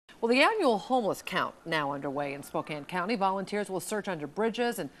Well, the annual homeless count now underway in Spokane County. Volunteers will search under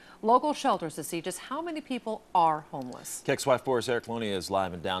bridges and local shelters to see just how many people are homeless. KXY4's Erik Loney is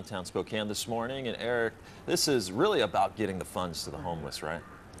live in downtown Spokane this morning. And Erik, this is really about getting the funds to the homeless, right?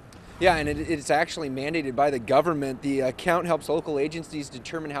 Yeah, and it's actually mandated by the government. The count helps local agencies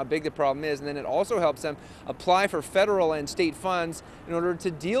determine how big the problem is, and then it also helps them apply for federal and state funds in order to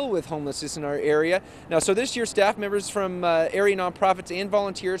deal with homelessness in our area. Now, so this year, staff members from area nonprofits and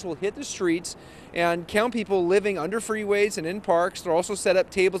volunteers will hit the streets and count people living under freeways and in parks. They'll also set up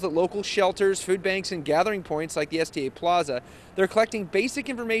tables at local shelters, food banks, and gathering points like the STA Plaza. They're collecting basic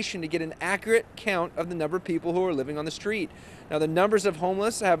information to get an accurate count of the number of people who are living on the street. Now, the numbers of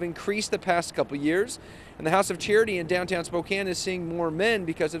homeless have increased the past couple years, and the House of Charity in downtown Spokane is seeing more men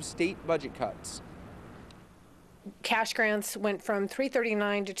because of state budget cuts. Cash grants went from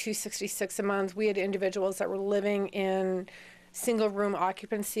 $339 to $266 a month. We had individuals that were living in single-room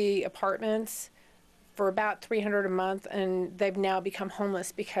occupancy apartments for about $300 a month, and they've now become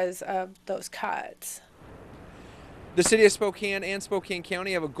homeless because of those cuts. The city of Spokane and Spokane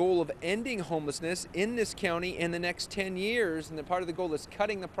County have a goal of ending homelessness in this county in the next 10 years, and the part of the goal is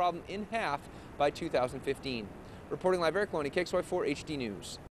cutting the problem in half by 2015. Reporting live, Erik Loney, KXY4 HD News.